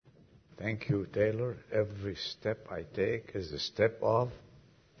Thank you, Taylor. Every step I take is a step of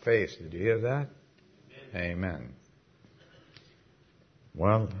faith. Did you hear that? Amen.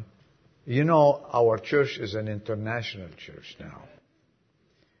 Well, you know, our church is an international church now.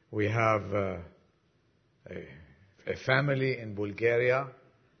 We have a family in Bulgaria.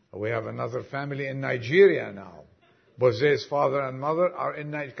 We have another family in Nigeria now. Boze's father and mother are in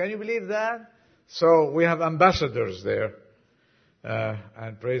Nigeria. Can you believe that? So we have ambassadors there.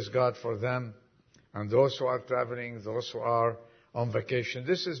 And praise God for them. And those who are traveling, those who are on vacation.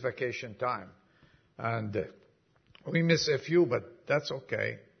 This is vacation time. And we miss a few, but that's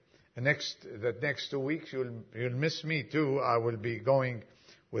okay. The next 2 weeks, you'll miss me too. I will be going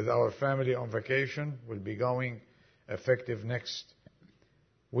with our family on vacation. We'll be going effective next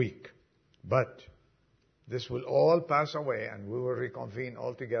week. But this will all pass away, and we will reconvene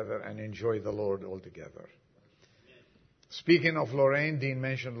all together and enjoy the Lord all together. Speaking of Lorraine, Dean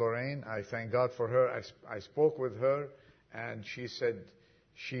mentioned Lorraine. I thank God for her. I spoke with her, and she said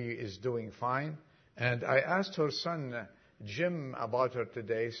she is doing fine. And I asked her son, Jim, about her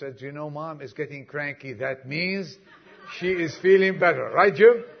today. He said, you know, Mom is getting cranky. That means she is feeling better. Right,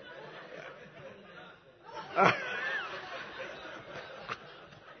 Jim?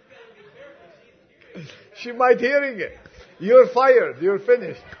 She might hearing it. You're fired. You're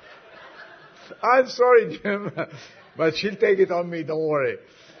finished. I'm sorry, Jim. But she'll take it on me, don't worry.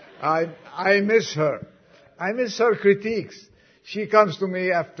 I miss her. I miss her critiques. She comes to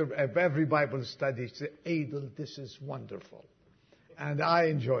me after every Bible study. She says, Adel, this is wonderful. And I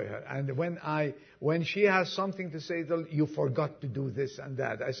enjoy her. And when she has something to say, you forgot to do this and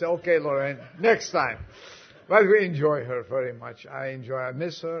that. I say, okay, Lorraine, next time. But we enjoy her very much. I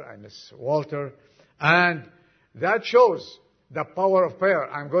miss her. I miss Walter. And that shows the power of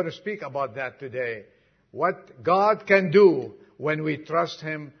prayer. I'm going to speak about that today. What God can do when we trust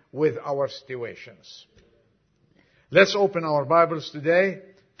Him with our situations. Let's open our Bibles today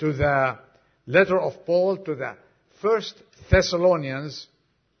to the letter of Paul to the First Thessalonians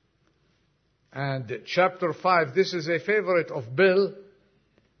and chapter 5. This is a favorite of Bill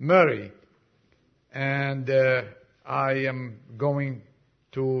Murray. And I am going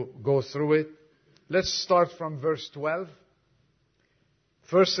to go through it. Let's start from verse 12.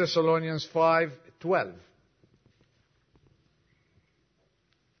 1 Thessalonians 5:12.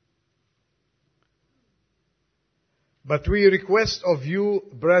 But we request of you,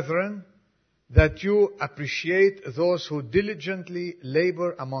 brethren, that you appreciate those who diligently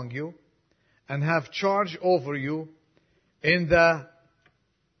labor among you and have charge over you in the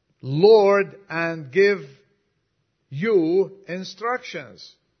Lord and give you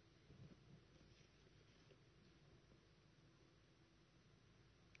instructions.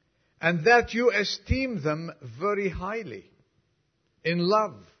 And that you esteem them very highly in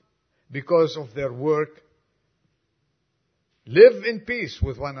love because of their work. Live in peace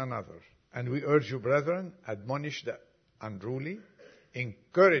with one another. And we urge you, brethren, admonish the unruly,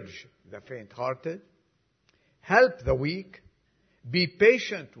 encourage the faint-hearted, help the weak, be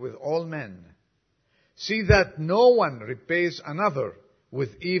patient with all men. See that no one repays another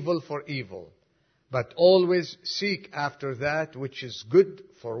with evil for evil, but always seek after that which is good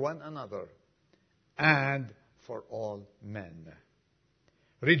for one another and for all men.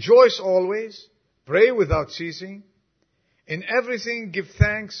 Rejoice always, pray without ceasing. In everything give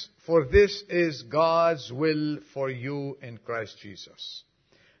thanks, for this is God's will for you in Christ Jesus.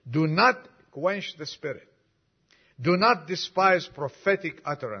 Do not quench the Spirit. Do not despise prophetic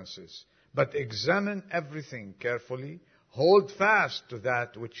utterances, but examine everything carefully. Hold fast to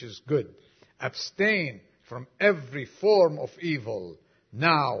that which is good. Abstain from every form of evil.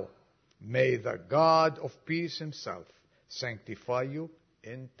 Now, may the God of peace Himself sanctify you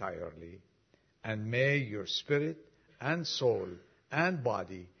entirely, and may your spirit and soul and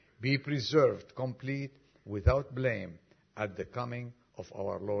body be preserved complete without blame at the coming of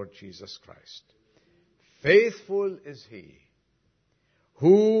our Lord Jesus Christ. Faithful is He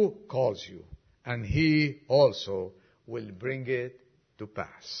who calls you, and He also will bring it to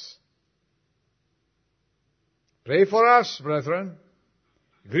pass. Pray for us, brethren.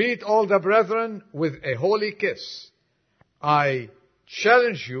 Greet all the brethren with a holy kiss. I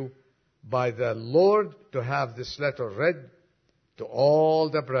challenge you by the Lord to have this letter read to all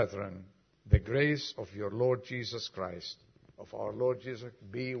the brethren. The grace of your Lord Jesus Christ, of our Lord Jesus,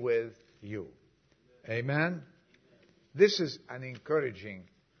 be with you. Amen. This is an encouraging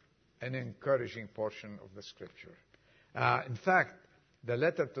portion of the Scripture. In fact, the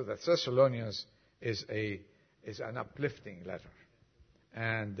letter to the Thessalonians is an uplifting letter.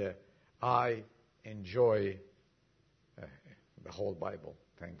 And I enjoy the whole Bible.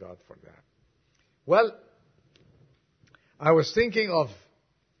 Thank God for that. Well, I was thinking of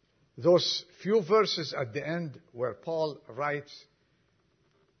those few verses at the end where Paul writes,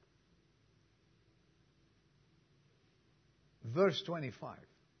 verse 25.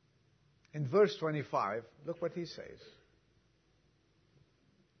 In verse 25, look what he says.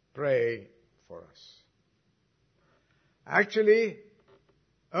 Pray for us. Actually,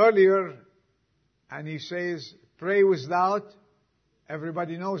 earlier, and he says, pray without,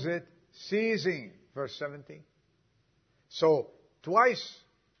 everybody knows it, ceasing, verse 17. So, twice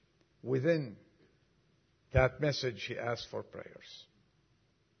within that message, he asked for prayers.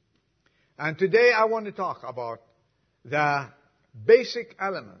 And today I want to talk about the basic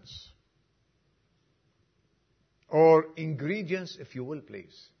elements, or ingredients, if you will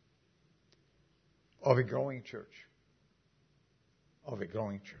please, of a growing church. Of a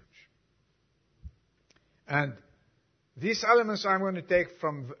growing church. And these elements I'm going to take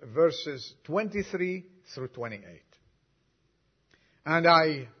from verses 23 through 28. And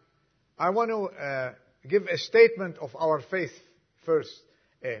I want to give a statement of our faith first.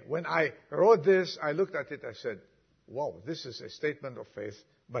 When I wrote this, I looked at it, I said, wow, this is a statement of faith,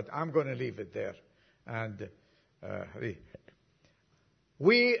 but I'm going to leave it there. And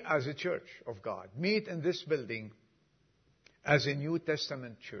we, as a church of God, meet in this building as a New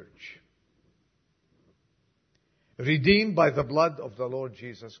Testament church, redeemed by the blood of the Lord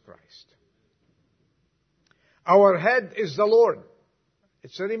Jesus Christ. Our head is the Lord.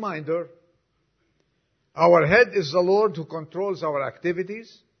 It's a reminder. Our head is the Lord who controls our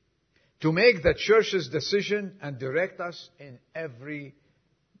activities, to make the church's decision and direct us in every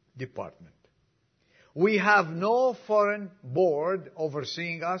department. We have no foreign board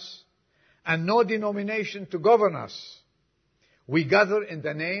overseeing us and no denomination to govern us. We gather in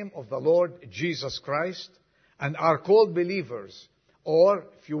the name of the Lord Jesus Christ and are called believers, or,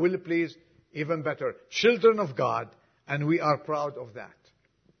 if you will please, even better, children of God, and we are proud of that.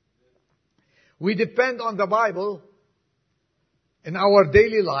 We depend on the Bible in our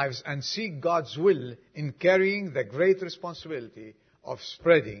daily lives and seek God's will in carrying the great responsibility of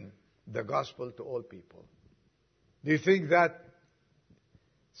spreading the gospel to all people. Do you think that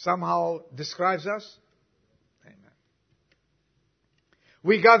somehow describes us? Amen.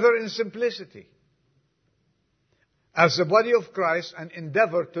 We gather in simplicity as the body of Christ and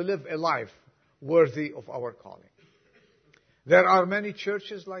endeavor to live a life worthy of our calling. There are many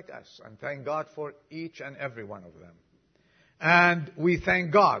churches like us, and thank God for each and every one of them. And we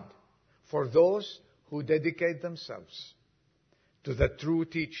thank God for those who dedicate themselves to the true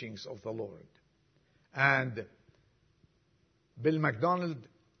teachings of the Lord. And Bill MacDonald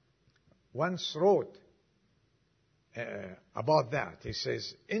once wrote about that. He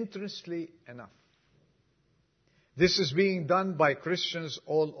says, interestingly enough, this is being done by Christians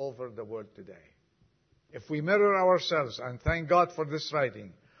all over the world today. If we mirror ourselves, and thank God for this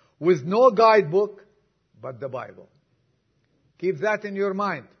writing, with no guidebook but the Bible. Keep that in your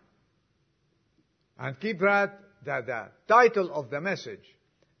mind. And keep that the title of the message,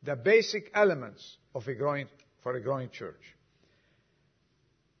 the basic elements of a growing church.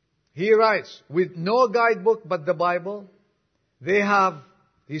 He writes, with no guidebook but the Bible,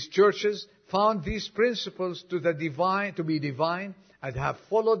 these churches found these principles to be divine and have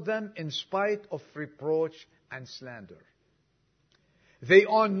followed them in spite of reproach and slander. They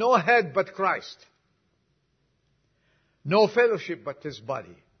own no head but Christ, no fellowship but His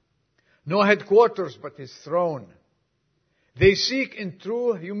body, no headquarters but His throne. They seek in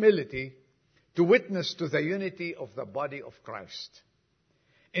true humility to witness to the unity of the body of Christ.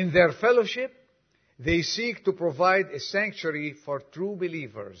 In their fellowship, they seek to provide a sanctuary for true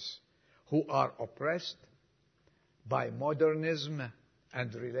believers who are oppressed by modernism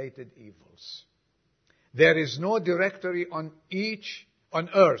and related evils. There is no directory on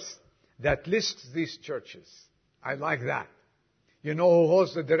earth that lists these churches. I like that. You know who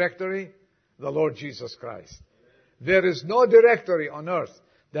holds the directory? The Lord Jesus Christ. There is no directory on earth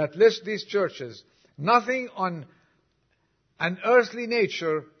that lists these churches. Nothing on an earthly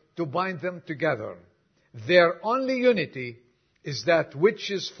nature to bind them together. Their only unity is that which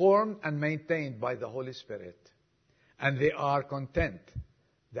is formed and maintained by the Holy Spirit. And they are content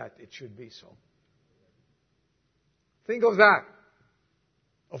that it should be so. Think of that.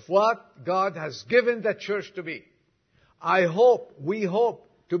 Of what God has given the church to be. We hope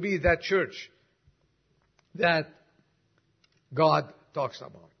to be that church that God talks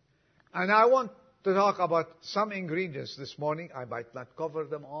about. And I want to talk about some ingredients this morning. I might not cover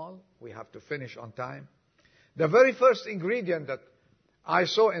them all. We have to finish on time. The very first ingredient that I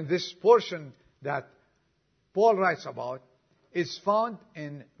saw in this portion that Paul writes about is found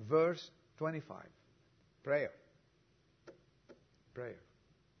in verse 25. Prayer. Prayer.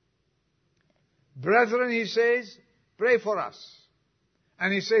 Brethren, he says, pray for us.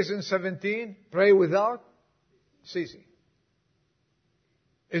 And he says in 17, pray without ceasing.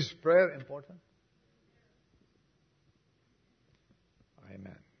 Is prayer important?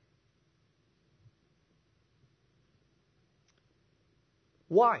 Amen.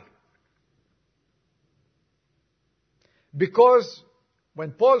 Why? Because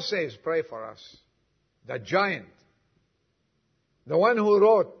when Paul says, pray for us, the giant, the one who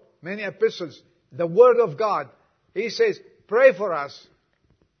wrote many epistles, the Word of God, he says, pray for us.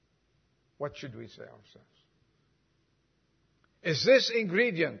 What should we say ourselves? Is this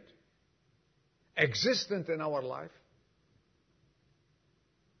ingredient existent in our life?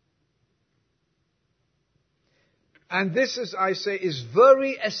 And this is, I say, is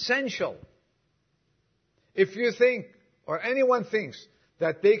very essential. If you think, or anyone thinks,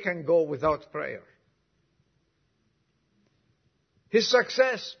 that they can go without prayer. His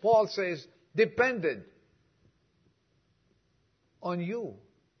success, Paul says, depended on you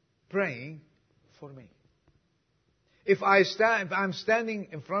praying for me. If I'm standing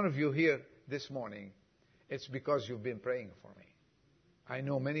in front of you here this morning, it's because you've been praying for me. I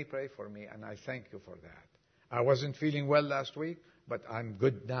know many pray for me, and I thank you for that. I wasn't feeling well last week, but I'm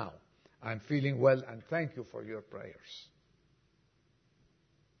good now. I'm feeling well, and thank you for your prayers.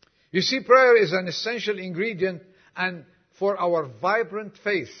 You see, prayer is an essential ingredient and for our vibrant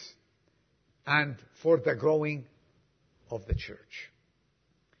faith and for the growing of the church.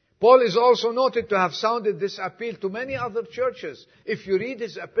 Paul is also noted to have sounded this appeal to many other churches. If you read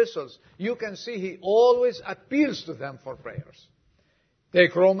his epistles, you can see he always appeals to them for prayers.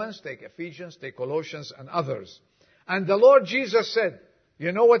 Take Romans, take Ephesians, take Colossians, and others. And the Lord Jesus said,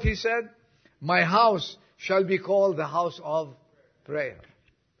 you know what he said? My house shall be called the house of prayer.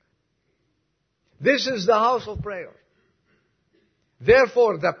 This is the house of prayer.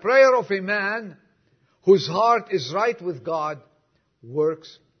 Therefore, the prayer of a man whose heart is right with God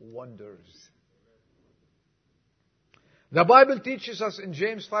works wonders. The Bible teaches us in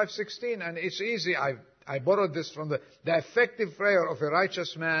James 5:16, and it's easy. I borrowed this from the effective prayer of a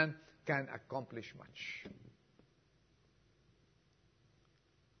righteous man can accomplish much.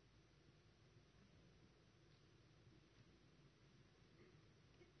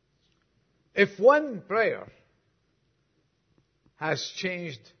 If one prayer has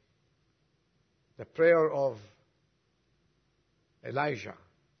changed the prayer of Elijah,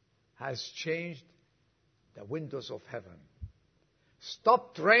 has changed the windows of heaven,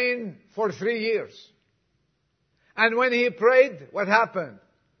 stopped rain for 3 years. And when he prayed, what happened?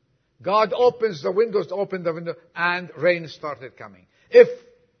 God opens the windows, opened the window, and rain started coming. If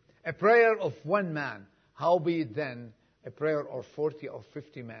a prayer of one man, how be it then a prayer of 40 or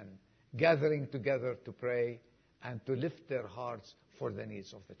 50 men gathering together to pray and to lift their hearts for the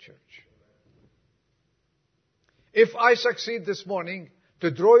needs of the church? If I succeed this morning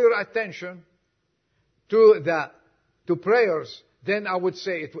to draw your attention to prayers, then I would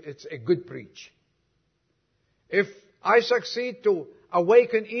say it's a good preach. If I succeed to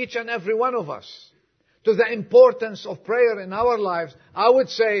awaken each and every one of us to the importance of prayer in our lives, I would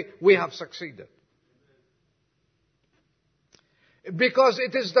say we have succeeded. Because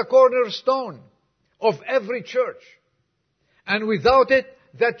it is the cornerstone of every church. And without it,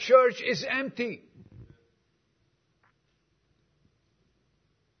 that church is empty.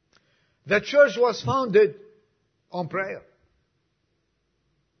 The church was founded on prayer.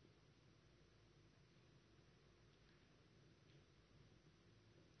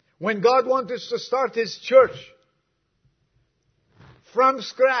 When God wanted to start His church from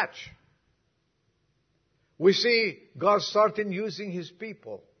scratch, we see God started using His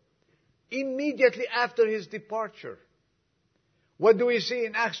people immediately after His departure. What do we see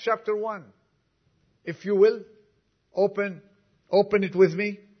in Acts chapter 1? If you will, open it with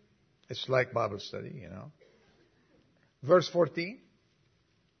me. It's like Bible study, you know. Verse 14.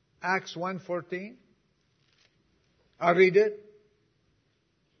 Acts 1:14. I'll read it.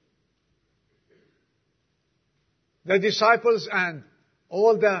 The disciples and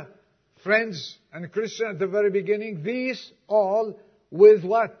all the friends and Christians at the very beginning, these all with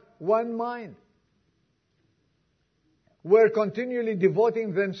what? One mind. Were continually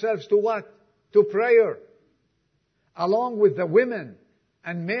devoting themselves to what? To prayer. Along with the women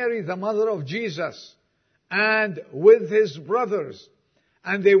and Mary, the mother of Jesus, and with his brothers.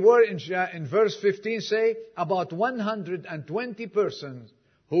 And they were, in verse 15 say, about 120 persons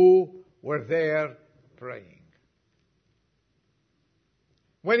who were there praying.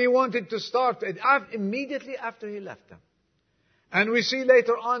 When he wanted to start, immediately after he left them, And we see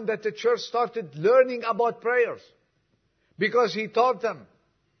later on that the church started learning about prayers because he taught them.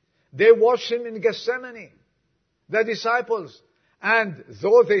 They watched him in Gethsemane, the disciples. And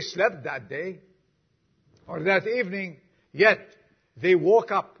though they slept that day or that evening, yet they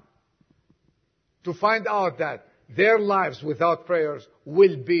woke up to find out that their lives without prayers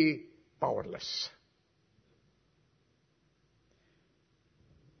will be powerless.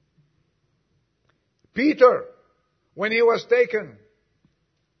 Peter, when he was taken,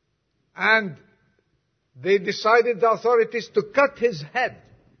 and they decided, the authorities, to cut his head,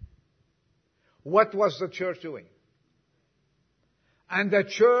 what was the church doing? And the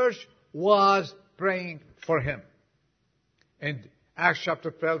church was praying for him. In Acts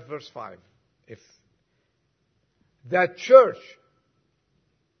chapter 12, verse 5. If that church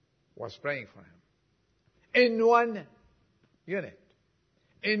was praying for him. In one unit.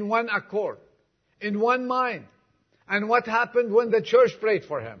 In one accord. In one mind. And what happened when the church prayed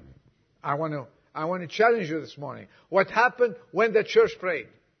for him? I want to challenge you this morning. What happened when the church prayed?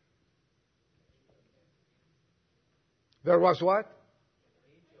 There was what?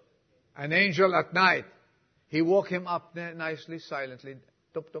 An angel at night. He woke him up nicely, silently.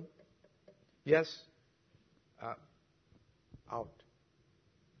 Tup, tup. Yes? Out.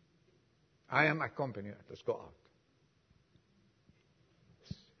 I am accompanying you. Let's go out.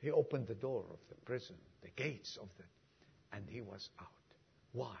 He opened the door of the prison, the gates of the, and he was out.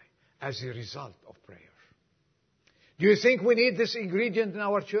 Why? As a result of prayer. Do you think we need this ingredient in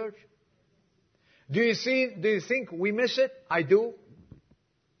our church? Do you think we miss it? I do.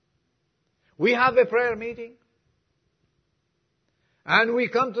 We have a prayer meeting. And we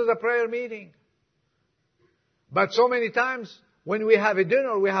come to the prayer meeting. But so many times, when we have a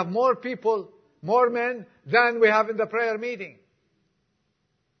dinner, we have more people, more men, than we have in the prayer meeting.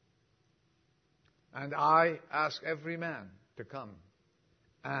 And I ask every man to come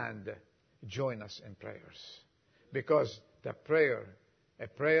and join us in prayers. Because a prayer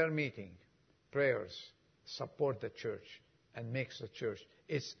meeting, prayers support the church and makes the church.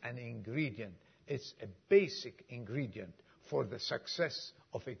 It's an ingredient. It's a basic ingredient for the success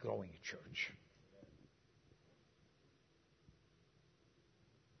of a growing church.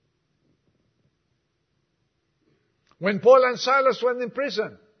 When Paul and Silas went in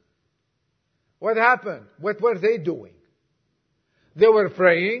prison, what happened? What were they doing? They were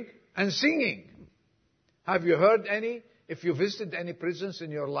praying and singing. Have you heard any, if you visited any prisons in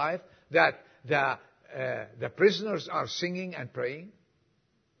your life, that the prisoners are singing and praying?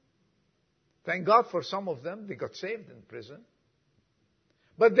 Thank God for some of them. They got saved in prison.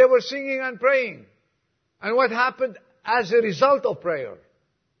 But they were singing and praying. And what happened as a result of prayer?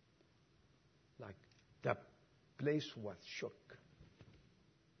 Like the place was shook.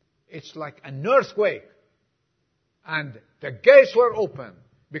 It's like an earthquake. And the gates were open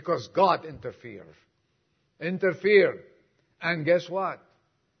because God interfered. And guess what?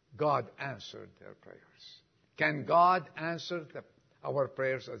 God answered their prayers. Can God answer our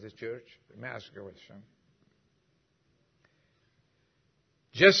prayers as a church? Let me ask you a question.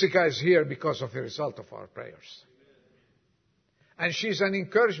 Jessica is here because of the result of our prayers. And she's an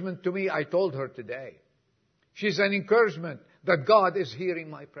encouragement to me. I told her today. She's an encouragement that God is hearing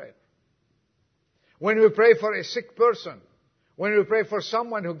my prayer. When we pray for a sick person, when we pray for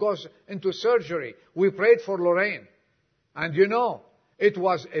someone who goes into surgery, we prayed for Lorraine. And you know, it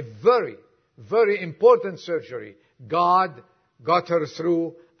was a very, very important surgery. God got her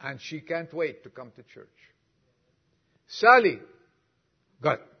through, and she can't wait to come to church. Sally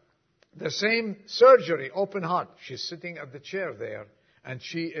got the same surgery, open heart. She's sitting at the chair there, and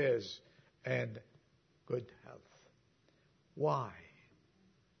she is in good health. Why?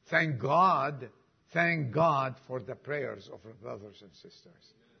 Thank God for the prayers of our brothers and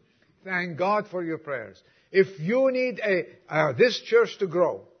sisters. Thank God for your prayers. If you need this church to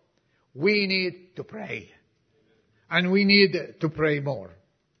grow, we need to pray. And we need to pray more.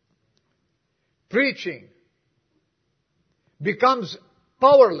 Preaching becomes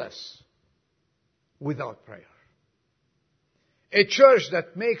powerless without prayer. A church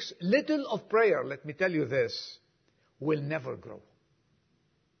that makes little of prayer, let me tell you this, will never grow.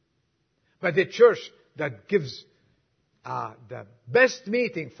 But a church that gives the best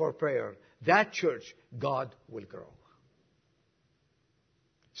meeting for prayer, that church, God will grow.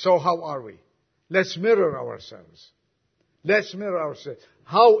 So how are we? Let's mirror ourselves. Let's mirror ourselves.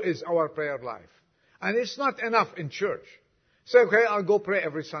 How is our prayer life? And it's not enough in church. Say, okay, I'll go pray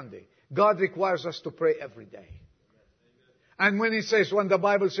every Sunday. God requires us to pray every day. And when the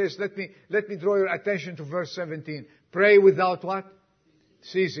Bible says, let me draw your attention to verse 17. Pray without what?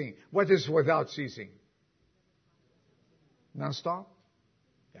 Ceasing. What is without ceasing? Non-stop?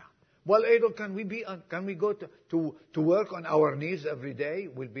 Yeah. Well, Adel, can we go to work on our knees every day?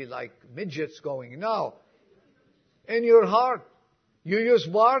 We'll be like midgets going. No. In your heart. You use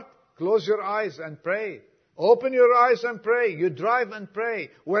what? Close your eyes and pray. Open your eyes and pray. You drive and pray.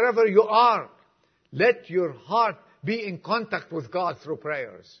 Wherever you are, let your heart be in contact with God through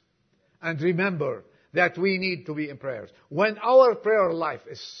prayers. And remember that we need to be in prayers. When our prayer life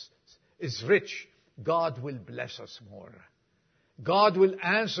is rich, God will bless us more. God will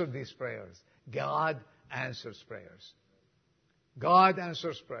answer these prayers. God answers prayers. God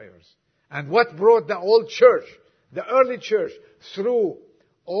answers prayers. And what brought the old church, the early church, through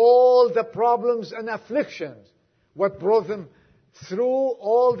all the problems and afflictions, what brought them through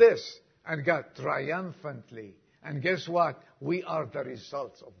all this and got triumphantly. And guess what? We are the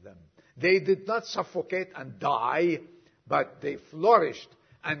results of them. They did not suffocate and die, but they flourished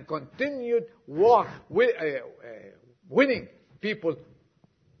and continued winning people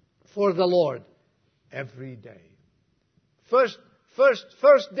for the Lord every day. First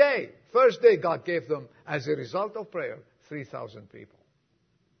day God gave them, as a result of prayer, 3,000 people.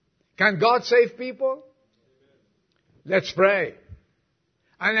 Can God save people? Let's pray.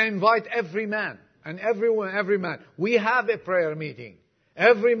 And I invite every man and every man. We have a prayer meeting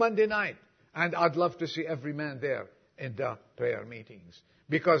every Monday night. And I'd love to see every man there in the prayer meetings.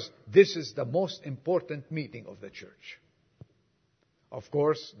 Because this is the most important meeting of the church. Of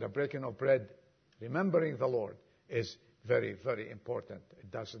course, the breaking of bread, remembering the Lord, is very, very important.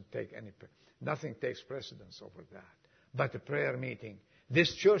 It doesn't take nothing takes precedence over that. But the prayer meeting,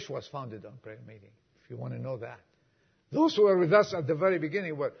 this church was founded on prayer meeting, if you want to know that. Those who were with us at the very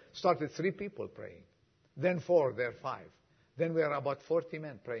beginning started 3 people praying. Then 4, then 5. Then we are about 40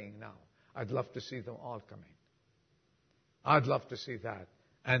 men praying now. I'd love to see them all coming. I'd love to see that.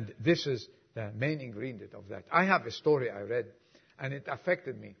 And this is the main ingredient of that. I have a story I read, and it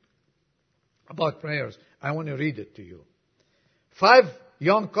affected me about prayers. I want to read it to you. 5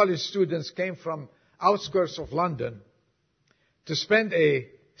 young college students came from outskirts of London to spend a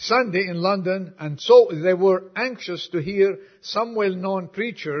Sunday in London, and so they were anxious to hear some well-known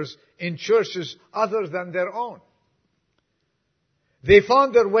preachers in churches other than their own. They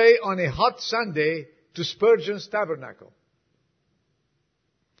found their way on a hot Sunday to Spurgeon's Tabernacle.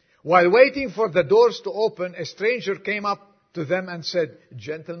 While waiting for the doors to open, a stranger came up to them and said,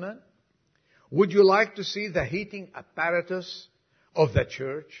 "Gentlemen, would you like to see the heating apparatus of the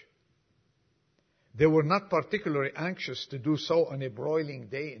church?" They were not particularly anxious to do so on a broiling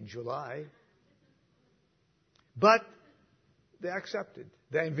day in July. But they accepted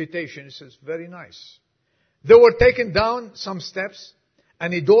the invitation. It says, very nice. They were taken down some steps,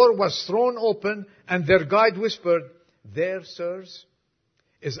 and a door was thrown open, and their guide whispered, "There, sirs,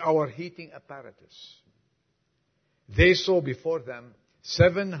 is our heating apparatus." They saw before them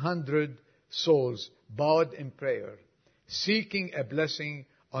 700 souls bowed in prayer, seeking a blessing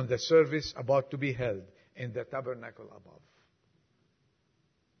on the service about to be held in the tabernacle above.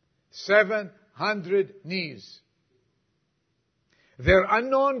 700 knees. Their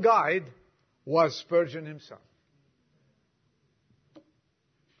unknown guide was Spurgeon himself.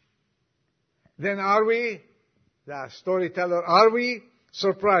 Then the storyteller, are we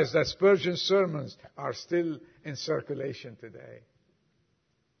surprised that Spurgeon's sermons are still in circulation today?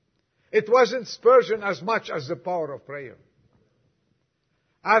 It wasn't Spurgeon as much as the power of prayer.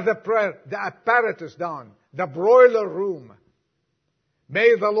 As the prayer, the apparatus down, the broiler room.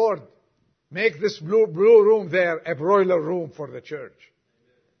 May the Lord make this blue room there a broiler room for the church.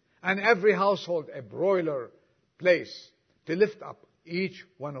 And every household a broiler place to lift up each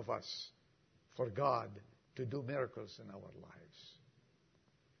one of us for God to do miracles in our lives.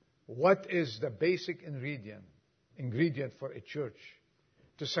 What is the basic ingredient for a church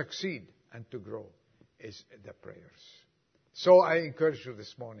to succeed and to grow is the prayers. So I encourage you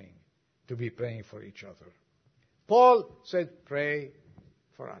this morning to be praying for each other. Paul said, pray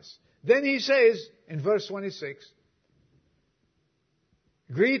for us. Then he says in verse 26,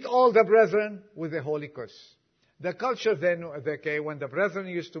 greet all the brethren with a holy kiss. The culture then, when the brethren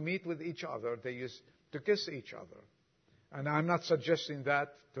used to meet with each other, they used to kiss each other. And I'm not suggesting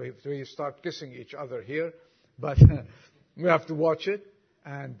that to start kissing each other here, but we have to watch it.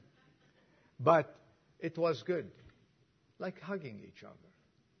 But it was good. Like hugging each other.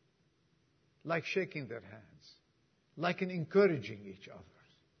 Like shaking their hands. Like encouraging each other.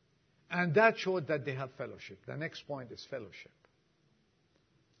 And that showed that they have fellowship. The next point is fellowship.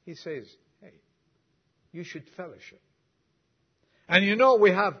 He says, hey, you should fellowship. And you know,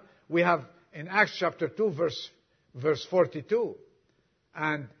 we have in Acts chapter 2, verse 42.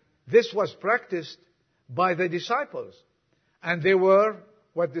 And this was practiced by the disciples. And they were,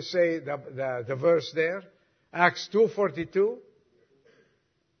 what they say, the verse there, Acts 2:42.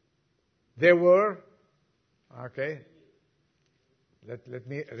 They were, okay, let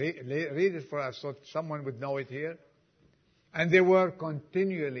me read it for us so someone would know it here. And they were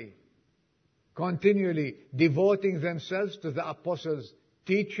continually devoting themselves to the apostles'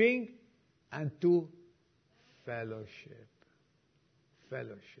 teaching and to fellowship.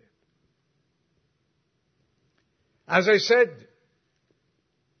 Fellowship. As I said,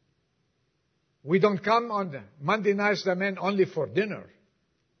 we don't come on Monday nights, the men, only for dinner.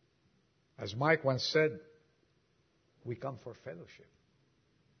 As Mike once said, we come for fellowship.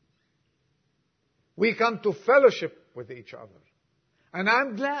 We come to fellowship with each other. And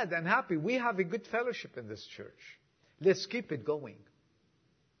I'm glad and happy we have a good fellowship in this church. Let's keep it going.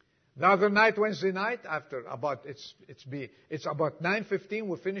 The other night, Wednesday night, after about, it's about 9:15,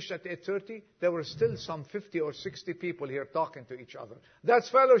 we finished at 8:30, there were still some 50 or 60 people here talking to each other. That's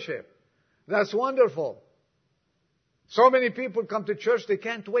fellowship. That's wonderful. So many people come to church, they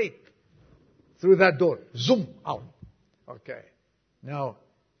can't wait through that door. Zoom out. Okay. Now,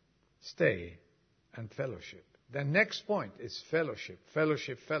 stay and fellowship. The next point is fellowship,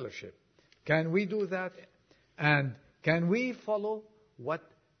 fellowship, fellowship. Can we do that? And can we follow what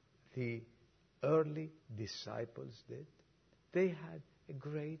the early disciples did? They had a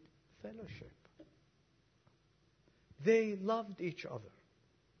great fellowship. They loved each other.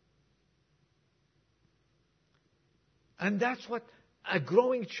 And that's what a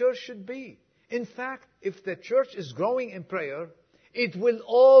growing church should be. In fact, if the church is growing in prayer, it will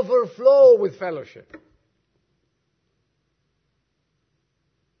overflow with fellowship.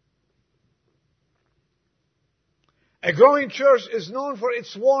 A growing church is known for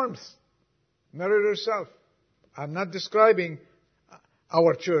its warmth. Mirror yourself. I'm not describing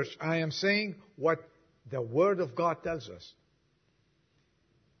our church. I am saying what the Word of God tells us.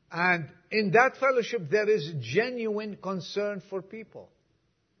 And in that fellowship, there is genuine concern for people.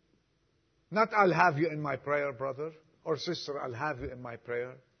 Not, I'll have you in my prayer, brother or sister, I'll have you in my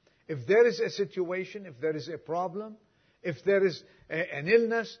prayer. If there is a situation, if there is a problem, if there is an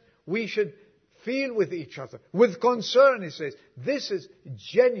illness, we should feel with each other. With concern, he says. This is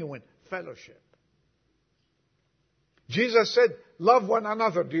genuine fellowship. Jesus said, love one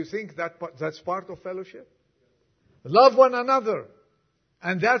another. Do you think that's part of fellowship? Love one another.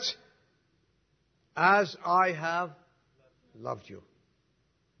 And that's as I have loved you.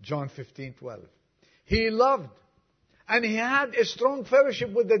 John 15:12. He loved. And he had a strong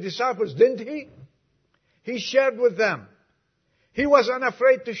fellowship with the disciples, didn't he? He shared with them. He was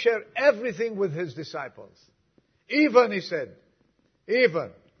unafraid to share everything with his disciples. Even, he said,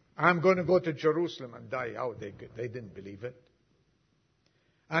 I'm going to go to Jerusalem and die. Oh, they didn't believe it.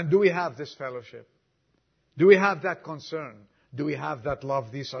 And do we have this fellowship? Do we have that concern? Do we have that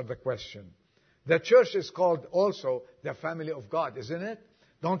love? These are the questions. The church is called also the family of God, isn't it?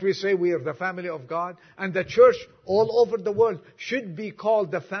 Don't we say we are the family of God? And the church all over the world should be called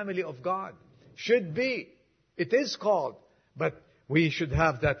the family of God. Should be. It is called. But we should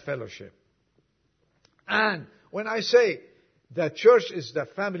have that fellowship. And when I say the church is the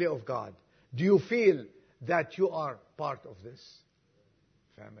family of God, do you feel that you are part of this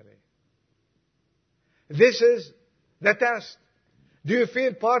family? This is the test. Do you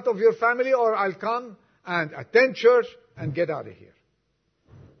feel part of your family, or I'll come and attend church and get out of here?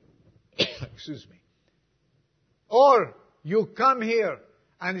 Excuse me. Or you come here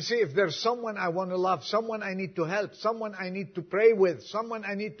and you see if there's someone I want to love, someone I need to help, someone I need to pray with, someone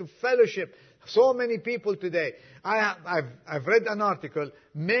I need to fellowship. So many people today. I've read an article.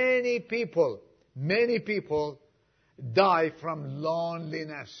 Many people die from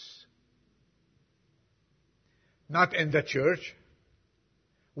loneliness. Not in the church.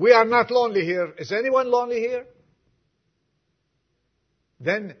 We are not lonely here. Is anyone lonely here?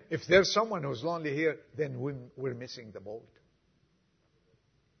 Then, if there's someone who's lonely here, then we're missing the boat.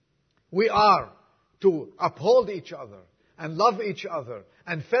 We are to uphold each other and love each other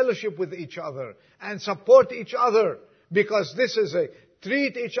and fellowship with each other and support each other, because this is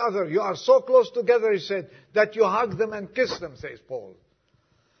treat each other. You are so close together, he said, that you hug them and kiss them, says Paul.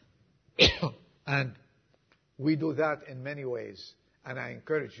 And we do that in many ways. And I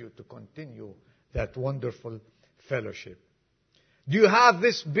encourage you to continue that wonderful fellowship. Do you have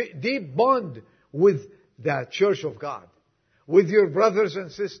this deep bond with the church of God? With your brothers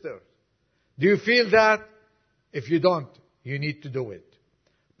and sisters? Do you feel that? If you don't, you need to do it.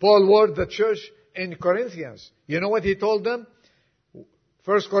 Paul warned the church in Corinthians. You know what he told them?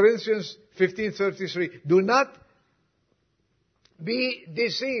 1 Corinthians 15:33. Do not be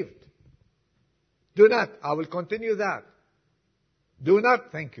deceived. Do not. I will continue that.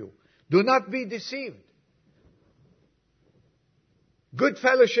 Thank you. Do not be deceived. Good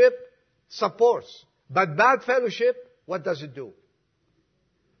fellowship supports. But bad fellowship, what does it do?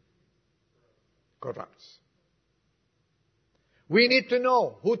 Corrupts. We need to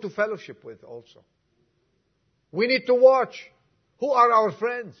know who to fellowship with also. We need to watch. Who are our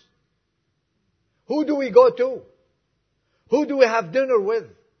friends? Who do we go to? Who do we have dinner with?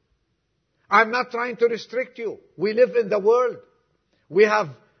 I'm not trying to restrict you. We live in the world. We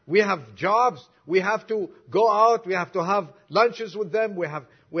have jobs. We have to go out. We have to have lunches with them. We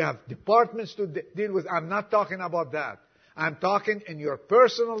have departments to deal with. I'm not talking about that. I'm talking in your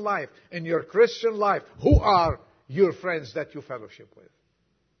personal life, in your Christian life. Who are your friends that you fellowship with?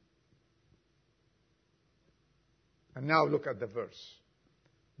 And now look at the verse.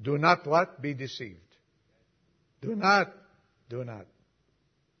 Do not what? Be deceived. Do not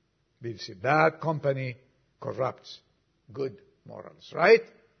be deceived. Bad company corrupts good morals. Right?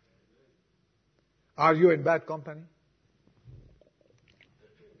 Are you in bad company?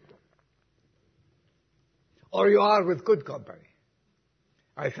 Or you are with good company?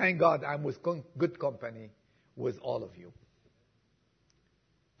 I thank God I'm with good company with all of you.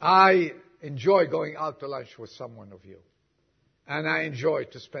 I enjoy going out to lunch with someone of you. And I enjoy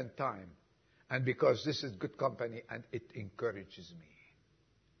to spend time. And because this is good company and it encourages me.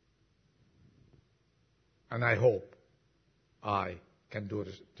 And I hope I can do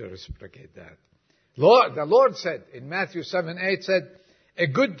to reciprocate that. The Lord said in Matthew 7:8 said, a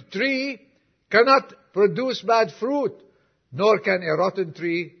good tree cannot produce bad fruit, nor can a rotten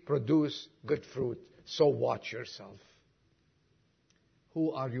tree produce good fruit. So watch yourself.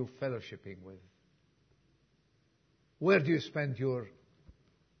 Who are you fellowshipping with? Where do you spend your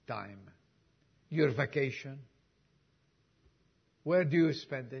time? Your vacation? Where do you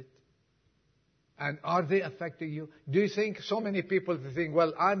spend it? And are they affecting you? Do you think so many people think,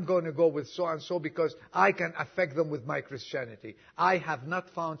 well, I'm going to go with so and so because I can affect them with my Christianity. I have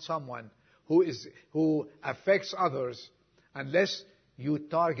not found someone who affects others unless you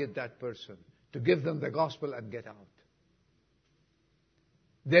target that person to give them the gospel and get out.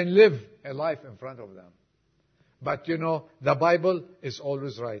 Then live a life in front of them. But the Bible is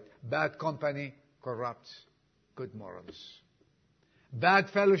always right. Bad company corrupts good morals. Bad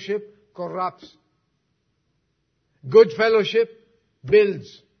fellowship corrupts. Good fellowship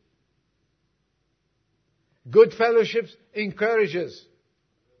builds. Good fellowship encourages.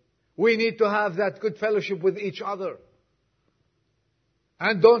 We need to have that good fellowship with each other.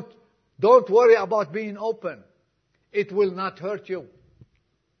 And don't worry about being open. It will not hurt you.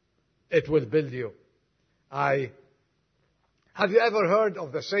 It will build you. Have you ever heard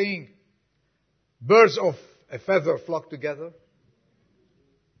of the saying, birds of a feather flock together?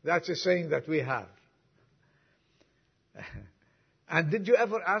 That's a saying that we have. And did you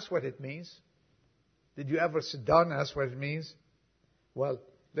ever ask what it means? Did you ever sit down and ask what it means? Well,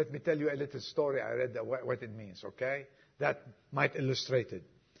 let me tell you a little story I read what it means, okay? That might illustrate it.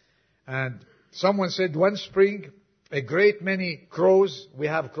 And someone said one spring, a great many crows, we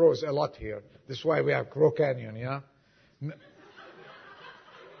have crows a lot here. This is why we have Crow Canyon, yeah?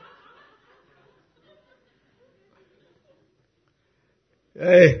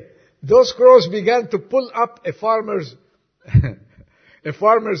 Those crows began to pull up a farmer's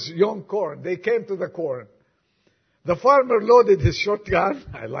young corn. They came to the corn. The farmer loaded his shotgun.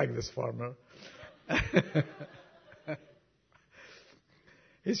 I like this farmer.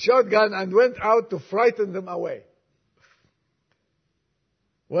 His shotgun and went out to frighten them away.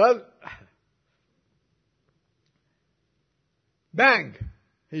 Well, bang!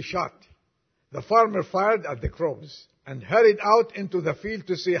 He shot. The farmer fired at the crows and hurried out into the field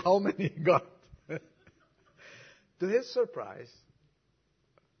to see how many he got. To his surprise,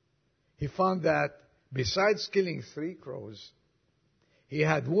 he found that besides killing 3 crows, he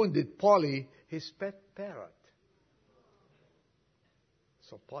had wounded Polly, his pet parrot.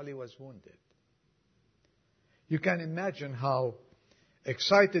 So Polly was wounded. You can imagine how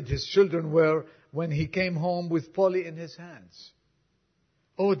excited his children were when he came home with Polly in his hands.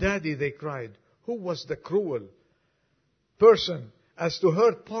 Oh, Daddy, they cried, who was the cruel person as to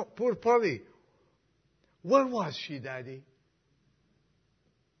hurt poor Polly? Where was she, Daddy?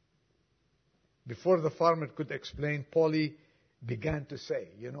 Before the farmer could explain, Polly began to say,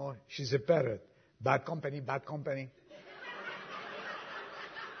 she's a parrot. Bad company, bad company.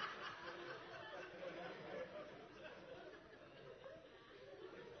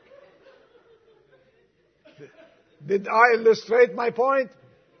 Did I illustrate my point?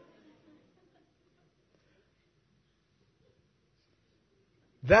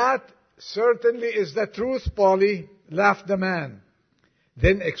 That certainly is the truth, Polly, laughed the man.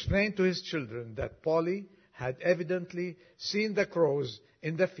 then explained to his children that Polly had evidently seen the crows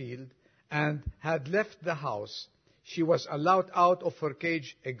in the field and had left the house. She was allowed out of her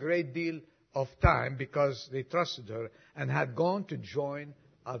cage a great deal of time because they trusted her, and had gone to join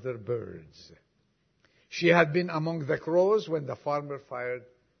other birds. She had been among the crows when the farmer fired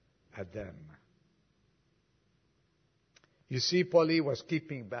at them. You see, Polly was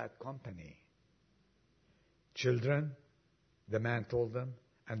keeping bad company. Children, the man told them,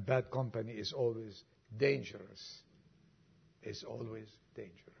 and bad company is always dangerous. Is always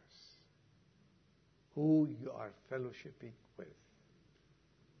dangerous. Who you are fellowshipping with.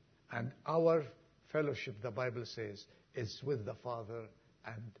 And our fellowship, the Bible says, is with the Father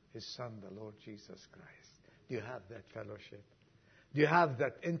and His Son, the Lord Jesus Christ. Do you have that fellowship? Do you have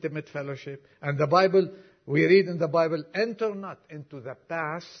that intimate fellowship? And the Bible, we read in the Bible, enter not into the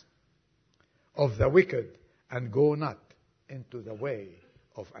path of the wicked, and go not into the way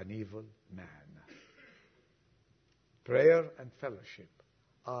of an evil man. Prayer and fellowship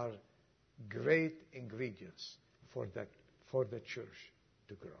are great ingredients for the church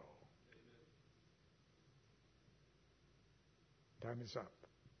to grow. Time is up.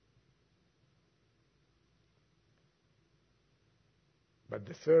 But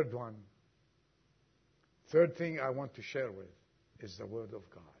the third thing I want to share with is the Word of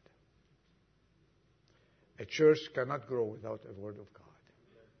God. A church cannot grow without a Word of God.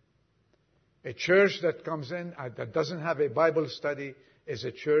 A church that comes in that doesn't have a Bible study is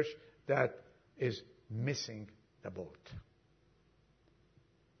a church that is missing the boat.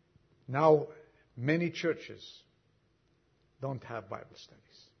 Now, many churches don't have Bible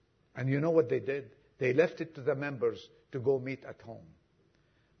studies. And you know what they did? They left it to the members to go meet at home.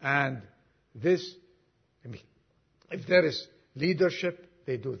 And this, if there is leadership,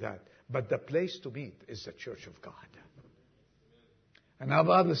 they do that. But the place to meet is the church of God. And our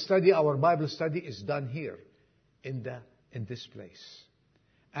Bible study is done here in this place.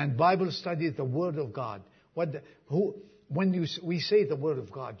 And Bible study is the Word of God. When we say the Word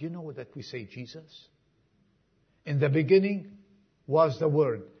of God, you know that we say Jesus? In the beginning was the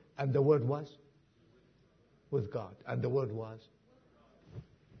Word, and the Word was with God, and the Word was.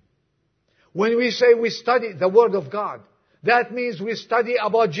 When we say we study the Word of God, that means we study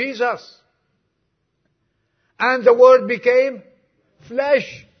about Jesus. And the Word became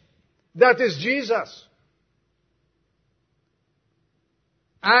flesh. That is Jesus.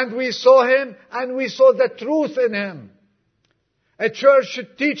 And we saw Him, and we saw the truth in Him. A church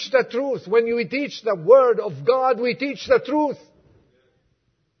should teach the truth. When we teach the Word of God, we teach the truth.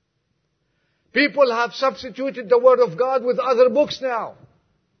 People have substituted the Word of God with other books now.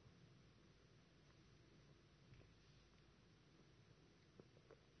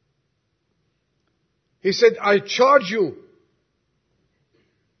 He said, I charge you.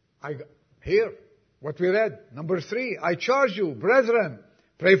 Here, what we read, number 3, I charge you, brethren,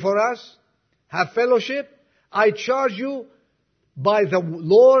 pray for us, have fellowship. I charge you by the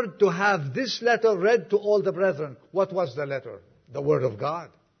Lord to have this letter read to all the brethren. What was the letter? The Word of God.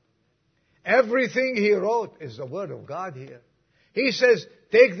 Everything he wrote is the Word of God here. He says,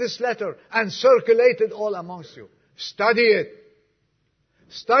 take this letter and circulate it all amongst you. Study it.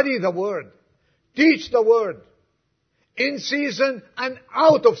 Study the Word. Teach the Word. In season and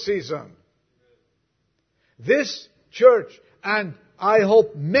out of season. This church, and I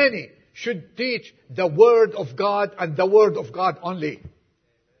hope many, should teach the Word of God and the Word of God only.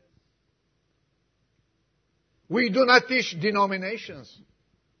 We do not teach denominations.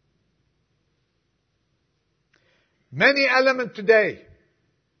 Many elements today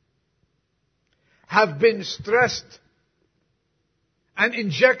have been stressed and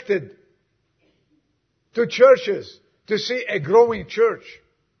injected to churches to see a growing church.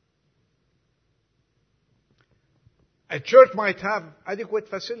 A church might have adequate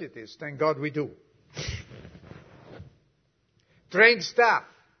facilities. Thank God we do. Trained staff.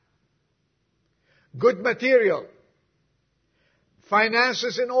 Good material.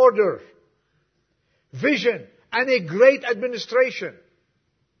 Finances in order. Vision. And a great administration.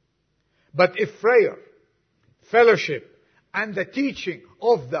 But if prayer, fellowship, and the teaching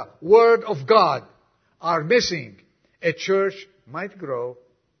of the Word of God are missing, a church might grow,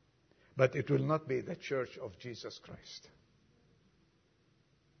 but it will not be the church of Jesus Christ.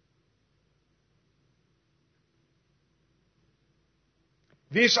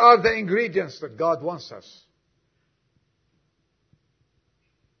 These are the ingredients that God wants us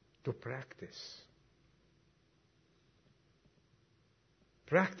to practice.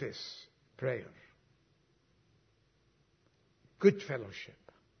 Practice prayer. Good fellowship.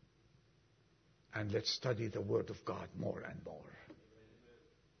 And let's study the Word of God more and more.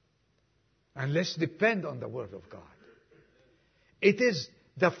 And let's depend on the Word of God. It is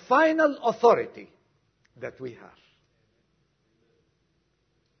the final authority that we have.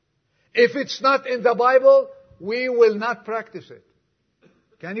 If it's not in the Bible, we will not practice it.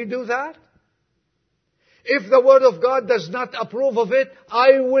 Can you do that? If the Word of God does not approve of it,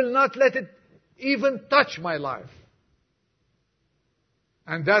 I will not let it even touch my life.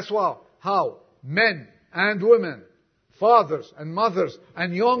 And that's how men and women, fathers and mothers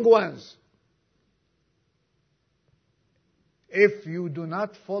and young ones, if you do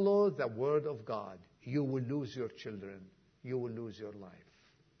not follow the Word of God, you will lose your children. You will lose your life.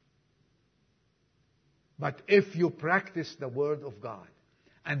 But if you practice the Word of God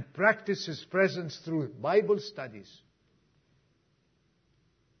and practice His presence through Bible studies,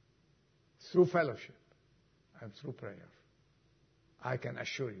 through fellowship, and through prayer, I can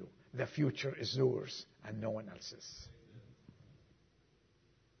assure you the future is yours and no one else's.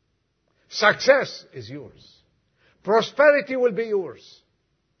 Success is yours. Prosperity will be yours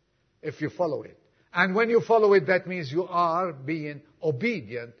if you follow it. And when you follow it, that means you are being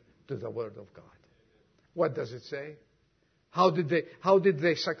obedient to the Word of God. What does it say? How did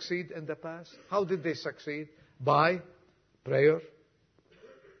they succeed in the past? How did they succeed? By prayer.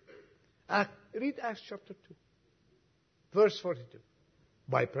 Read Acts chapter 2, verse 42.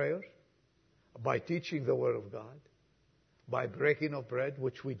 By prayer, by teaching the Word of God, by breaking of bread,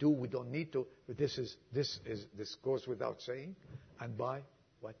 which we do, we don't need to. This goes without saying, and by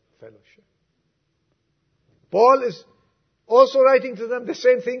what? Fellowship. Paul is also writing to them the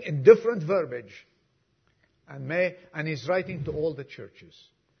same thing in different verbiage. And he's writing to all the churches.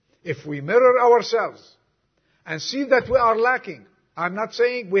 If we mirror ourselves and see that we are lacking, I'm not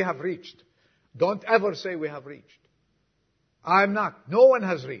saying we have reached. Don't ever say we have reached. I'm not. No one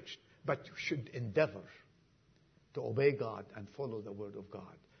has reached. But you should endeavor to obey God and follow the Word of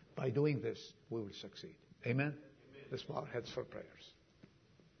God. By doing this, we will succeed. Amen? Amen. Let's bow our heads for prayers.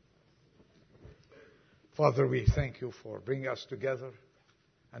 Father, we thank you for bringing us together.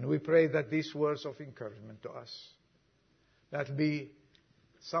 And we pray that these words of encouragement to us, that be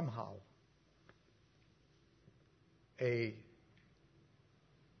somehow a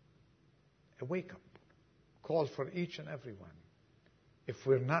wake-up call for each and every one. If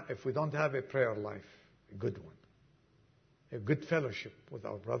we don't have a prayer life, a good one, a good fellowship with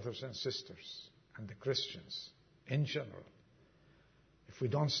our brothers and sisters and the Christians in general, if we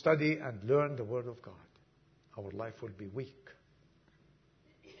don't study and learn the Word of God, our life will be weak.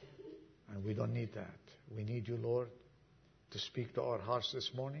 And we don't need that. We need you, Lord, to speak to our hearts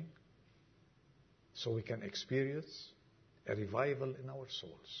this morning so we can experience a revival in our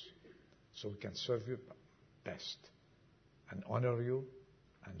souls, so we can serve you best and honor you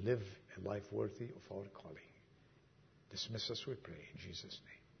and live a life worthy of our calling. Dismiss us, we pray, in Jesus'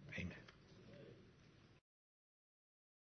 name.